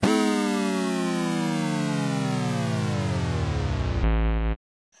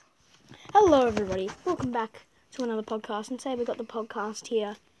Hello, everybody. Welcome back to another podcast. And today we've got the podcast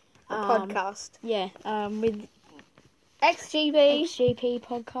here. Yeah, with XGP. XGP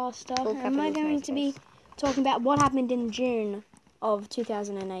podcaster. And we're going to be talking about what happened in June of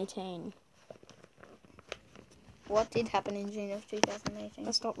 2018. What did happen in June of 2018?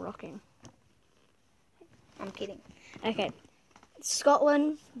 Let's stop rocking. I'm kidding. Okay.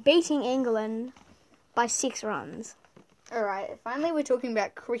 Scotland beating England by 6 runs. Alright, finally we're talking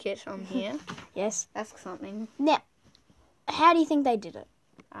about cricket on here. Yes. That's something. Now, how do you think they did it?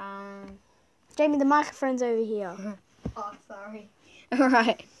 Jamie, the microphone's over here. Oh, sorry.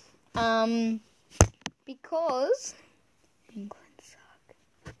 Alright. Because England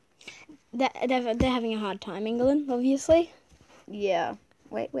suck. They're having a hard time, England, obviously. Yeah.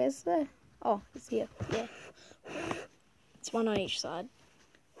 Wait, where's the... Oh, it's here. Yeah. It's one on each side.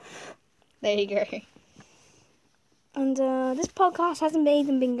 There you go. And this podcast hasn't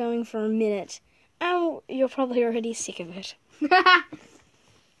even been going for a minute. And you're probably already sick of it.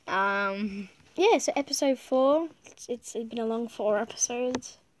 Yeah, so episode 4. It's been a long 4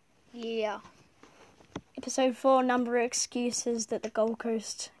 episodes. Yeah. Episode 4, number of excuses that the Gold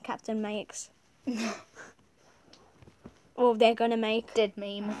Coast captain makes. Or they're going to make. Dead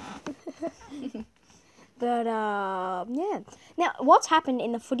meme. But, yeah. Now, what's happened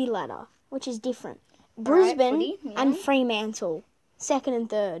in the footy ladder, which is different? Brisbane footy, yeah. and Fremantle, 2nd and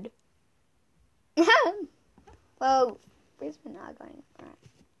 3rd. Well, Brisbane are going. Right.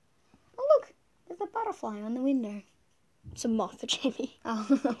 Oh, look. There's a butterfly on the window. It's a moth, Jamie. Oh.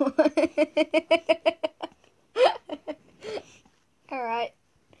 Alright.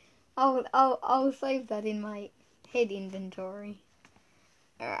 I'll save that in my head inventory.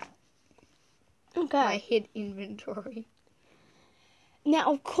 Alright. Okay. My head inventory.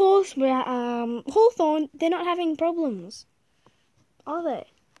 Now, of course, we're Hawthorn. They're not having problems, are they?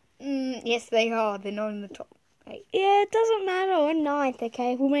 Yes, they are. They're not in the top 8. Yeah, it doesn't matter. We're 9th,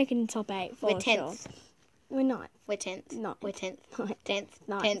 okay? We'll make it in top 8 for We're 10th. sure. We're 9th. We're 10th. No. We're 10th. Ninth. 10th.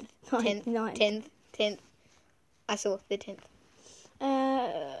 Ninth. 10th. Ninth. 10th. Ninth. 10th. 10th. I saw the 10th.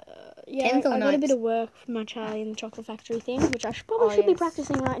 Yeah, 10th or I got a 9th? bit of work for my Charlie and the Chocolate Factory thing, which I should be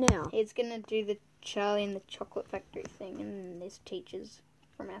practicing right now. He's going to do the Charlie and the Chocolate Factory thing, and there's teachers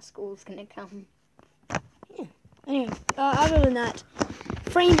from our school's going to come. Yeah. Anyway, other than that,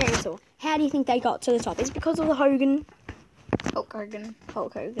 Fremantle. How do you think they got to the top? Is it because of the Hogan? Hulk Hogan.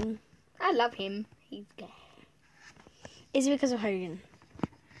 Hulk Hogan. I love him. He's gay. Is it because of Hogan?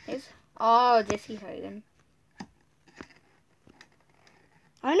 Oh, Jesse Hogan.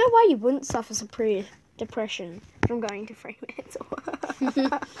 I don't know why you wouldn't suffer severe depression from going to Fremantle.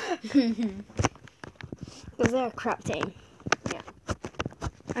 Because they're a crap team. Yeah.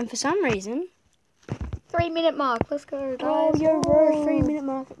 And for some reason... 3-minute mark. Let's go, guys. Oh, you're right. 3-minute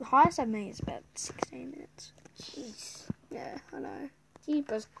mark. The highest I've made is about 16 minutes. Jeez. Yeah, I know.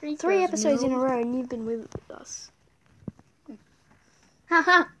 Jeepers creepers. 3 episodes in a row and you've been with us.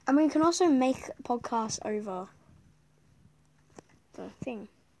 Haha. And we can also make podcasts over the thing.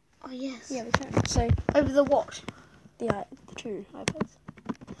 Oh, yes. Yeah, we can. So, Over the what? the 2 iPads.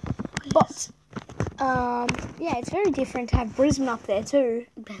 Oh, yes. But, yeah, it's very different to have Brisbane up there too.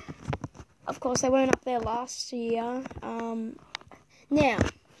 Of course, they weren't up there last year. Now,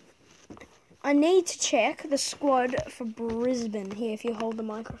 I need to check the squad for Brisbane here if you hold the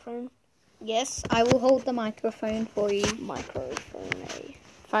microphone. Yes, I will hold the microphone for you. Microphone.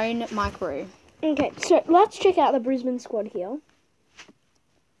 Phone micro. Okay, so let's check out the Brisbane squad here.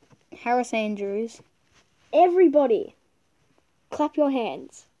 Harris Andrews. Everybody, clap your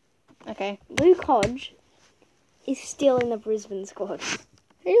hands. Okay. Luke Hodge is still in the Brisbane squad.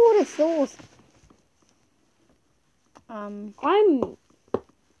 Who would have thought? How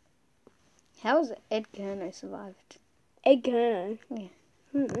has Ed Kerno survived? Ed Kerno. Yeah.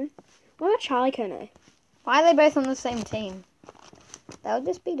 I don't know. What about Charlie Kerno? Why are they both on the same team? That would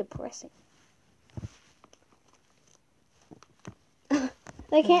just be depressing.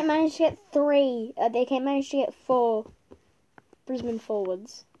 They can't manage to get 3. They can't manage to get 4 Brisbane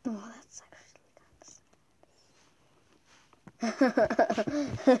forwards. Oh, that's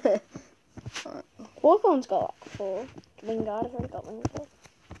actually Hawthorn's got 4. Wingard has already got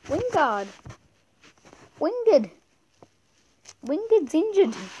Wingard. Wingard's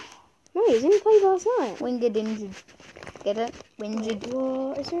injured. No, he didn't play last night. Wingard injured. Get it? Wingard.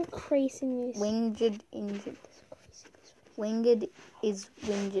 Whoa, is there a crease in this? Wingard injured. Wingard is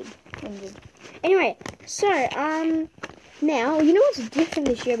winged. Anyway, so, now, you know what's different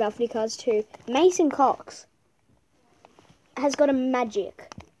this year about footy cards too? Mason Cox has got a magic.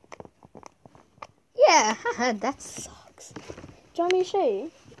 Yeah, that sucks. Do you want me to show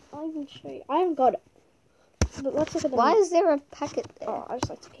you? I'll even show you. I haven't got it. But let's look at the... Why is there a packet there? Oh, I just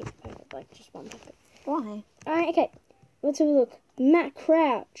like to keep a packet, like just one packet. Why? Alright, okay. Let's have a look. Matt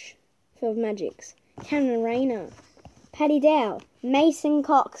Crouch for Magics. Cameron Rayner. Paddy Dow. Mason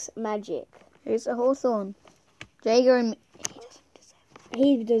Cox Magic. Who's a Hawthorn? Jager and...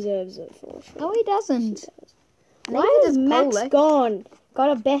 He deserves it for sure. No, he doesn't. Why is Neither does Max Pollock. gone?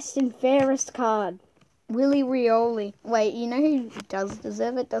 Got a best and fairest card. Willie Rioli. Wait, you know who does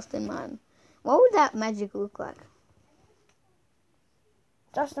deserve it? Dustin Martin. What would that Magic look like?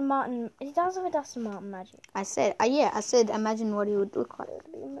 Dustin Martin. He does have a Dustin Martin Magic. I said imagine what he would look like. That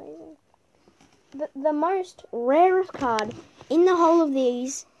would be amazing. The most rarest card in the whole of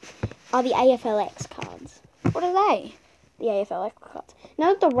these are the AFLX cards. What are they? The AFLX cards.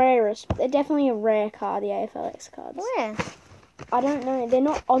 Not the rarest, but they're definitely a rare card, the AFLX cards. Where? I don't know. They're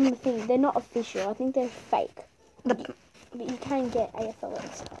not on the thing. They're not official. I think they're fake. The But you can get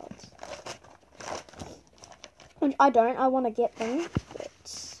AFLX cards. Which I don't. I want to get them. But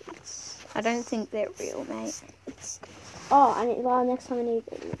I don't think they're real, mate. Oh, next time I need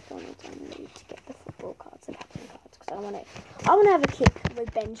to go to McDonald's, I need to get the football cards, the captain cards, because I want to have a kick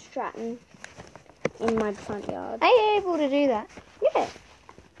with Ben Stratton in my front yard. Are you able to do that? Yeah,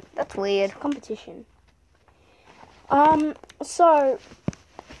 That's weird. competition. So,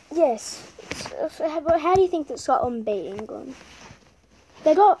 yes. So how do you think that Scotland beat England?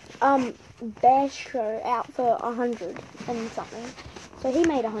 They got Bairstow out for 100 and something, so he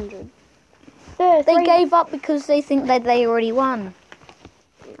made 100. They gave up because they think that they already won.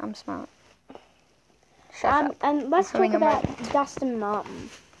 I'm smart. Shut up. And let's I'm having talk a about Dustin Martin.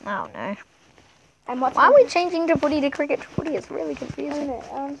 Oh no. And what's Why are we changing to footy to cricket to footy? It's really confusing.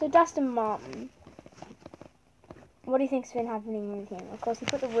 So Dustin Martin, what do you think's been happening with him? Of course, he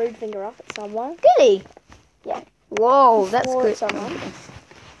put the rude finger up at someone. Did he? Yeah. Whoa, that's Or good. at someone.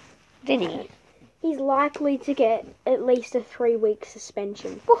 Did he? He's likely to get at least a 3-week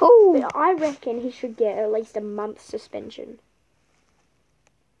suspension. Woohoo! But I reckon he should get at least a month suspension.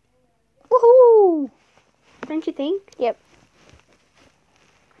 Woohoo! Don't you think? Yep.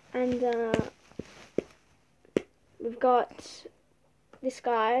 And we've got this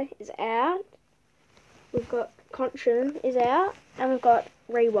guy is out. We've got Contrin is out, and we've got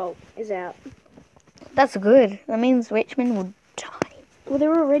Rewalt is out. That's good. That means Richmond will die. Well,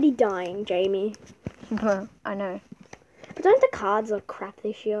 they're already dying, Jamie. I know. But don't the cards look crap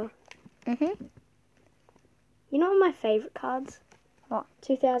this year? Mhm. You know what my favourite cards? What?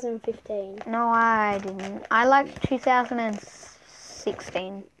 2015. No, I didn't. I liked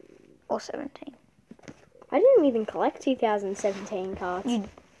 2016 or 17. I didn't even collect 2017 cards. You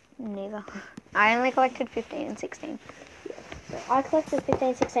neither. I only collected 15 and 16. I collected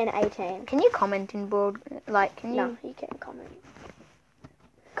 15, 16, 18. Can you comment in board? Like, can you No, you can't comment.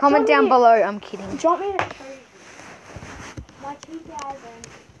 comment Do you down want below? I'm kidding. Do you want me to show you my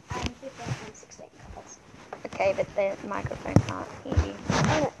 2015 and 16 cards? Okay, but the microphone can't hear you.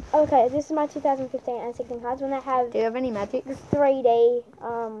 Okay, this is my 2015 and 16 cards. When they have Do you have any magics? the 3D,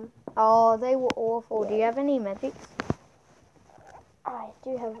 Oh, they were awful. Do you have any magics? I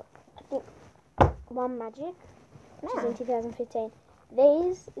do have, I think, one magic, which is No. in 2015.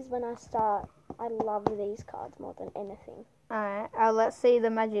 These is when I start. I love these cards more than anything. Alright, let's see the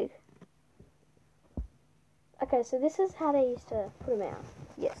magic. Okay, so this is how they used to put them out.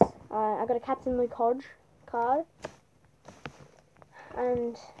 Yes. I got a Captain Luke Hodge card.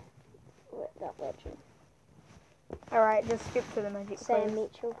 And that legend. Alright, just skip to the magic, Sam please.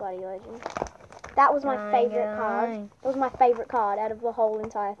 Mitchell, bloody legend. That was my favourite card. That was my favourite card out of the whole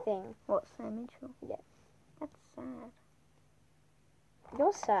entire thing. What, Sam Mitchell? Yeah. That's sad.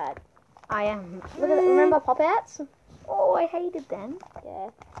 You're sad. I am. Look at it. Remember pop-outs? Oh, I hated them. Yeah.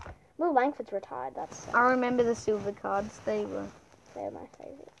 Will Langford's retired. That's sad. I remember the silver cards. They were They're my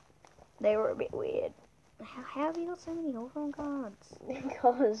favourite. a bit weird. How have you got so many Hawthorn cards?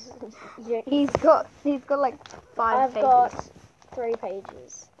 Because He's got like 5 I've pages. got 3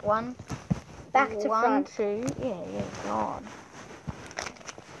 pages. One, Back to one, front. 2. Yeah, God.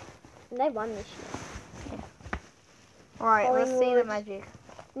 And they won this year. Alright, let's see the Collingwood. magic.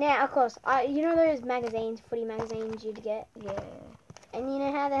 Now, of course, you know those magazines, footy magazines you'd get? Yeah. And you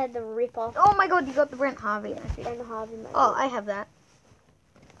know how they had the rip-off Oh my God, you got the Brent Harvey magic. and the Harvey magazine? Oh, I have that.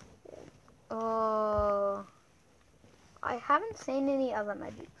 Oh, I haven't seen any other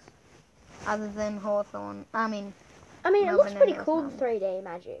magics other than Hawthorn. I mean, it Melbourne looks pretty and cool, Osman. 3D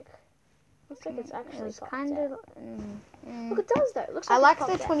magic. Looks like it's actually It's popped kind out. of. Look, it does though. It looks like I it's like the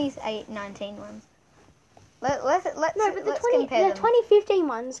popped out. 2019 ones. Let's No, but the compare them. 2015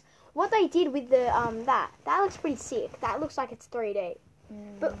 ones, what they did with the that looks pretty sick. That looks like it's 3D.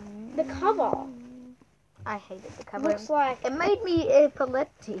 But the cover I hated the cover. looks like... It made me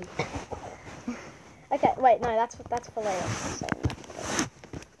epileptic. Okay, wait, no, that's for Leo. So,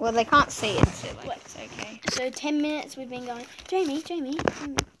 Well, they can't see it, so like, it's okay. so 10 minutes we've been going. Jamie.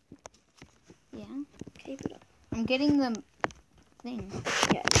 Yeah. Keep it up. I'm getting the thing.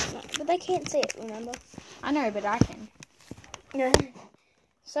 Yeah, no, but they can't see it, remember? I know, but I can. Yeah.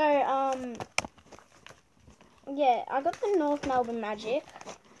 So, yeah, I got the North Melbourne Magic.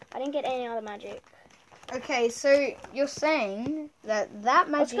 I didn't get any other Magic. Okay, so you're saying that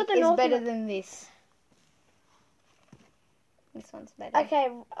magic got the is North better than this. This one's better. Okay,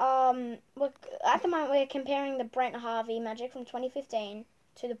 look, at the moment we're comparing the Brent Harvey Magic from 2015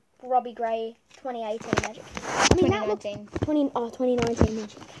 to the Robbie Gray 2018 Magic. I mean, that looks 2019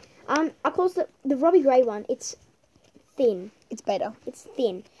 Magic. Of course, the Robbie Gray one, it's thin. It's better. It's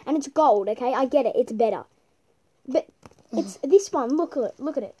thin. And it's gold, okay? I get it, it's better. But it's this one, look at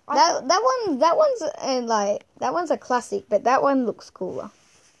it. That one's a classic, but that one looks cooler.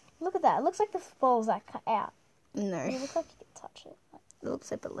 Look at that. It looks like the balls are cut out. No. It looks like you can touch it. It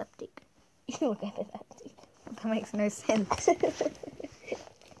looks epileptic. You look epileptic. That makes no sense.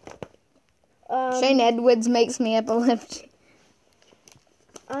 Um, Shane Edwards makes me epileptic.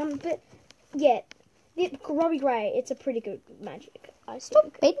 But yeah, Robbie Gray, it's a pretty good Magic. I Stop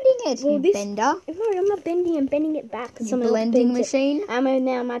think. bending it, Well, you this- bender. No, I'm not bending. I'm bending it back. You blending machine. I'm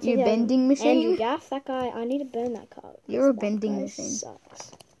now matching. You bending machine. Andrew Gaff, that guy. I need to burn that card. You're a That bending guy machine.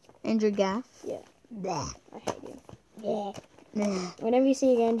 Sucks. Andrew Gaff. Yeah. Blah. I hate you. Blah. Whenever you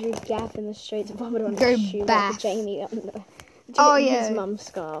see Andrew Gaff in the streets, vomit on Go his shoe bath. like Jamie on Oh, yeah. his mum's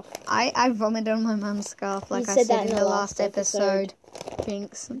scarf. I vomited on my mum's scarf like You I said said that in the last episode.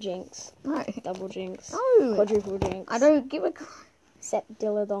 Jinx. Jinx. No. Double jinx. No. Quadruple jinx. I don't give a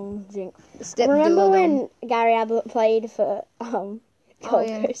Septilodong jinx. step. Remember dilladong. when Gary Ablett played for Gold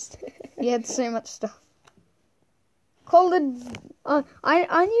yeah. Coast? He had so much stuff.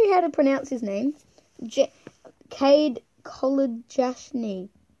 I knew how to pronounce his name. Cade Kolodjashny.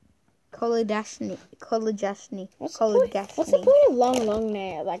 Kolodjashny. What's the point of long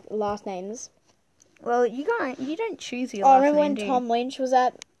name, like last names? Well, you don't choose your Oh, last remember name, when do you? Tom Lynch was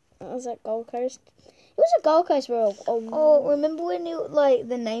at Gold Coast? It was a Gold Coast Royal. Oh, remember when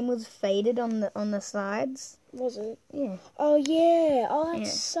the name was faded on the sides? Was it? Yeah. Oh yeah. Oh, that Yeah.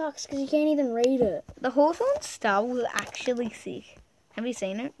 sucks because you can't even read it. The Hawthorne Star was actually sick. Have you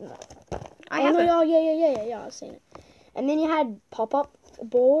seen it? No. I Oh, haven't. no, yeah. I've seen it. And then you had pop-up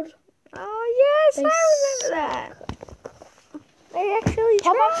board. Oh yes, They I remember that. They actually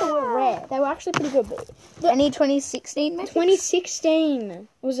Pop-ups were rare. They were actually pretty good. But Any 2016 matches? 2016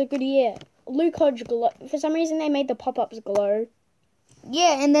 was a good year. Luke Hodge glow. For some reason, they made the pop-ups glow.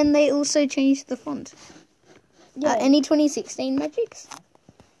 Yeah, and then they also changed the font. Yeah, Any 2016 magics?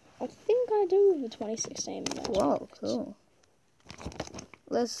 I think I do the 2016. Magic. Whoa, cool.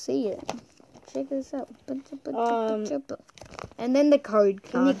 Let's see it. Check this out. And then the code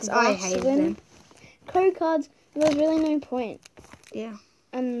cards. I hated them. Code cards. There was really no point. Yeah.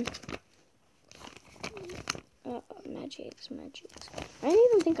 Magics. I don't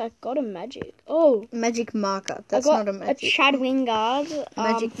even think I got a magic. Oh, Magic marker. That's I got not a magic. Chad Wingard.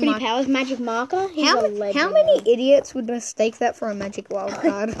 Magic Pretty mark- Powers. Magic marker. He's a legend. How many idiots would mistake that for a magic wild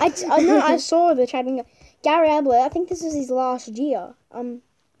card? I saw the Chad Wingard. Gary Ablett. I think this is his last year.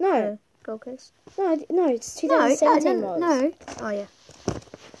 No. Gold Coast. No, it's 2017 was. No. Oh yeah.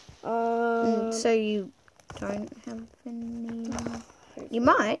 Um, So you don't have any. You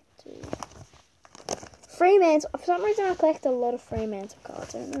might. Fremantle. For some reason, I collect a lot of Fremantle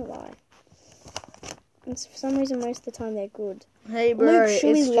cards. I don't know why. And for some reason, most of the time they're good. Hey bro, Luke, it's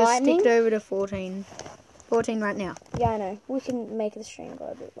should we just lightning? ticked over to 14. 14 right now. Yeah, I know. We can make the stream go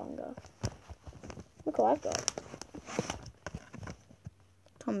a bit longer. Look what I've got.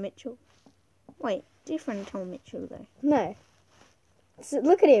 Tom Mitchell. Wait, different Tom Mitchell though. No.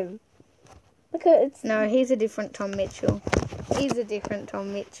 Look at him. Look at it's. No, he's a different Tom Mitchell. He's a different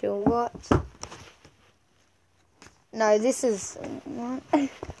Tom Mitchell. What? No, this is... What? I'm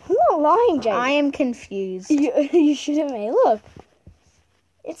not lying, Jake. I am confused. You shouldn't me. Look.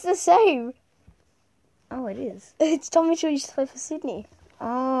 It's the same. Oh, it is. It's Tom Mitchell used to play for Sydney.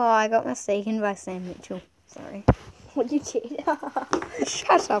 Oh, I got mistaken by Sam Mitchell. Sorry. What you did.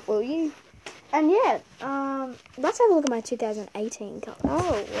 Shut up, will you? And yeah, let's have a look at my 2018 card.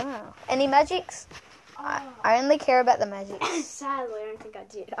 Oh, wow. Any magics? I only care about the magics. Sadly, I don't think I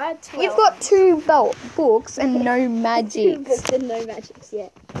did. I had 12. You've got 2 books and no 2 magics. books and no magics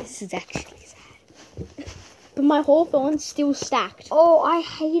yet. This is actually sad. But my Hawthorne's still stacked. Oh, I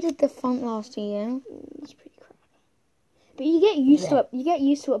hated the font last year. It's pretty crap. But you get used to it. You get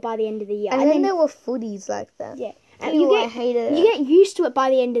used to it by the end of the year. And then there were footies like that. Yeah. And I hated it. You get used to it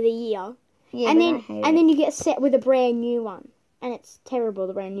by the end of the year. Yeah, and but then I hate and it. then you get set with a brand new one. And it's terrible,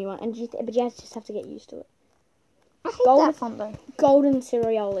 the brand new one. But you just have to get used to it. I hate that font though. Golden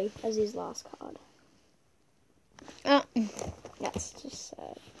Cereoli as his last card. That's just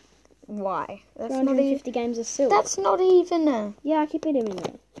sad. Why? That's not 350 even. games of silk. That's not even a. Yeah, I keep it in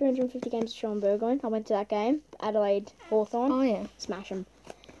there. 350 games of Sean Burgoyne. I went to that game. Adelaide Hawthorn. Oh yeah. Smash him.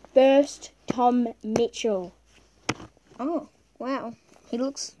 Burst Tom Mitchell. Oh wow. He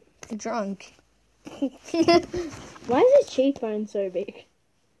looks drunk. Why is his cheekbone so big?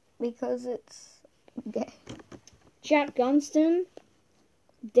 Because it's gay. Jack Gunston.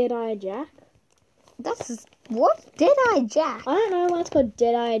 Deadeye Jack. That's what? Deadeye Jack. I don't know why it's called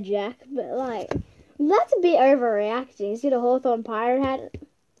Deadeye Jack, but like, that's a bit overreacting. Is it a Hawthorn pirate hat?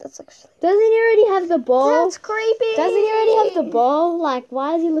 That's actually. Doesn't he already have the ball? That's creepy. Doesn't he already have the ball? Like,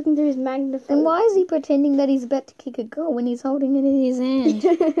 why is he looking through his magnifying? And why is he pretending that he's about to kick a goal when he's holding it in his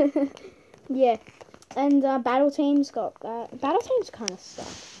hand? Yeah, and Battle Team's got Battle Team's kind of stuck.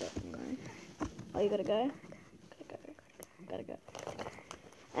 But, you know. Oh, you gotta go. Gotta go.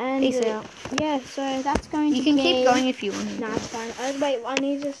 And Peace out. Yeah, so that's going to You can be... keep going if you want. No, it's fine. Wait, I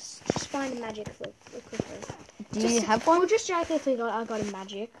need to just find a magic flip quickly. Do you have one? We'll just check if I got a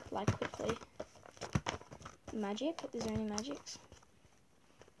magic, like, quickly. Magic? Is there any magics?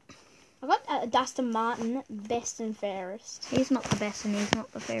 I got Dustin Martin, best and fairest. He's not the best and he's not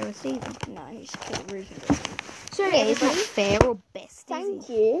the fairest either. No, he's pretty rude. So yeah, he's not fair or best. Thank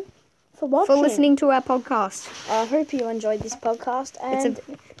you for watching. For listening to our podcast. I hope you enjoyed this podcast. And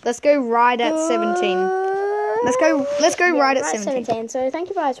Let's go right at 17. Let's go right at 17. So thank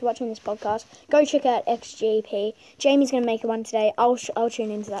you guys for watching this podcast. Go check out XGP. Jamie's gonna make one today. I'll tune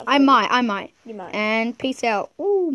into that. I might. You might. And peace out. Ooh.